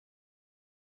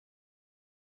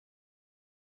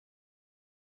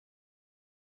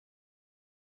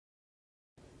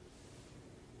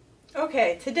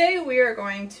Okay, today we are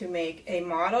going to make a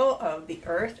model of the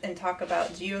Earth and talk about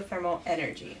geothermal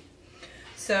energy.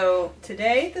 So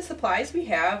today the supplies we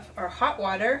have are hot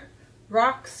water,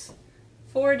 rocks,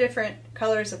 4 different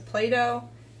colors of Play-Doh,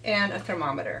 and a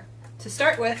thermometer. To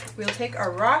start with, we'll take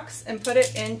our rocks and put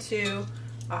it into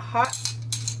a hot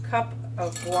cup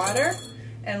of water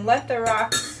and let the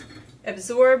rocks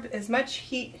absorb as much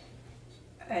heat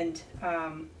and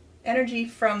energy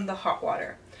from the hot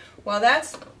water. While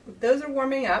those are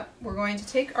warming up, we're going to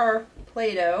take our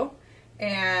Play-Doh,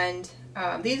 and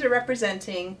these are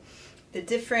representing the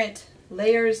different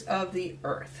layers of the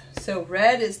Earth. So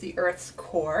red is the Earth's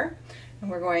core, and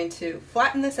we're going to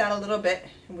flatten this out a little bit,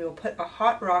 and we will put a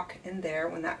hot rock in there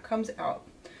when that comes out.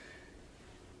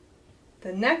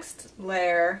 The next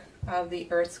layer of the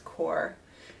Earth's core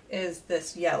is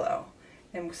this yellow,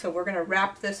 and so we're going to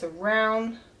wrap this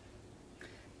around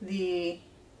the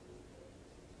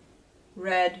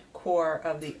red core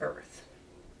of the Earth.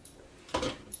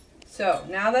 So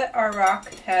now that our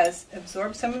rock has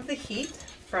absorbed some of the heat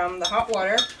from the hot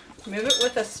water, move it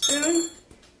with a spoon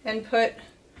and put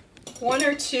 1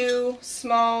 or 2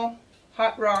 small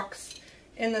hot rocks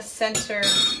in the center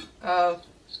of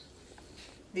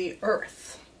the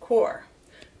Earth core.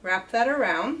 Wrap that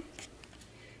around,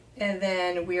 and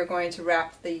then we are going to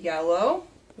wrap the yellow,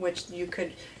 which you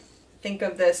could think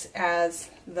of this as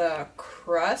the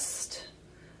crust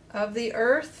of the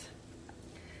Earth.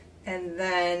 And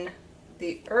then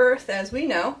the Earth, as we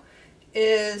know,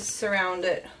 is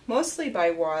surrounded mostly by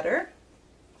water,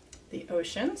 the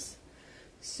oceans.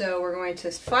 So we're going to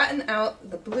flatten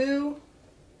out the blue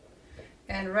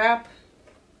and wrap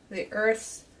the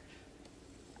Earth's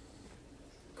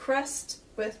crust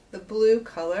with the blue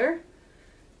color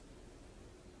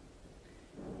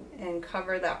and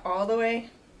cover that all the way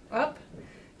up,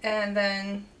 and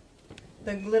then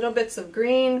the little bits of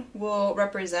green will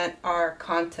represent our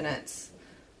continents,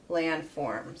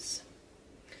 landforms.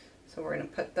 So we're going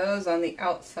to put those on the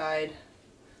outside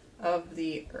of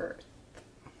the Earth.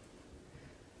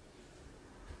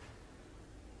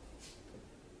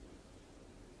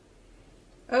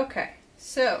 Okay,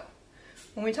 so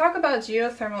when we talk about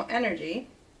geothermal energy,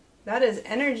 that is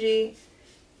energy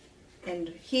and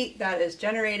heat that is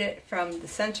generated from the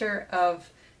center of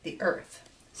the Earth.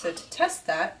 So to test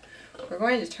that, we're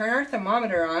going to turn our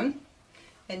thermometer on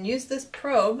and use this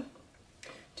probe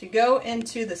to go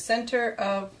into the center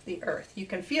of the Earth. You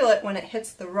can feel it when it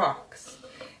hits the rocks.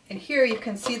 And here you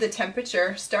can see the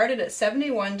temperature started at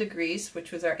 71 degrees,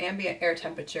 which was our ambient air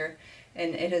temperature,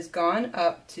 and it has gone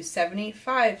up to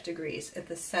 75 degrees at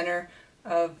the center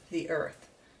of the Earth,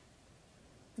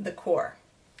 the core.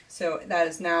 So that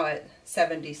is now at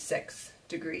 76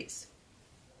 degrees.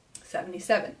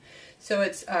 77. So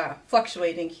it's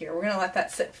fluctuating here. We're going to let that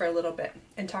sit for a little bit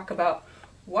and talk about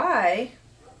why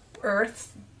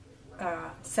Earth's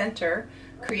center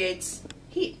creates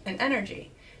heat and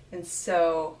energy. And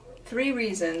so 3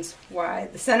 reasons why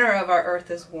the center of our Earth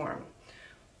is warm.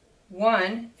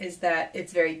 One is that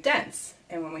it's very dense,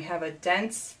 and when we have a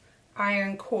dense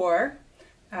iron core,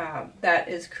 that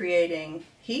is creating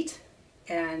heat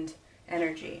and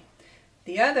energy.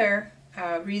 The other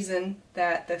reason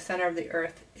that the center of the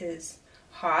Earth is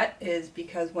hot is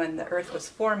because when the Earth was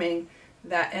forming,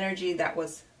 that energy that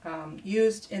was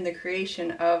used in the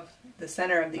creation of the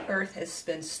center of the Earth has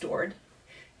been stored.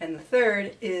 And the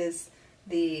third is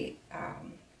the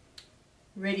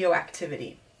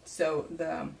radioactivity. So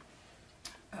the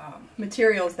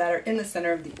materials that are in the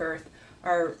center of the Earth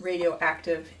are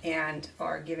radioactive and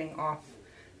are giving off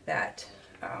that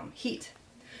heat.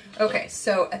 Okay,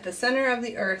 so at the center of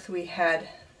the Earth we had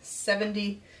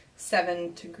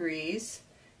 77 degrees,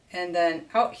 and then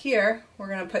out here we're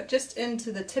going to put just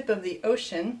into the tip of the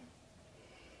ocean,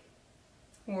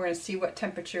 and we're going to see what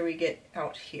temperature we get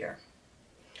out here.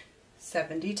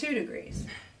 72 degrees.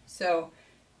 So,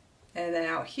 and then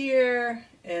out here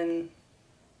in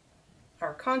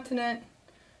our continent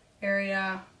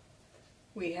area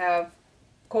we have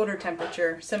colder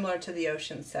temperature similar to the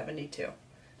ocean, 72,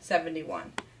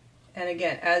 71. And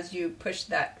again, as you push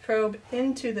that probe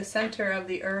into the center of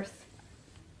the Earth,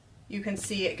 you can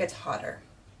see it gets hotter.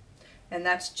 And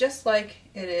that's just like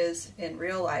it is in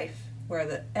real life, where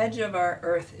the edge of our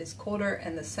Earth is colder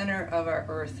and the center of our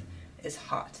Earth is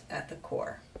hot at the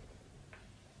core.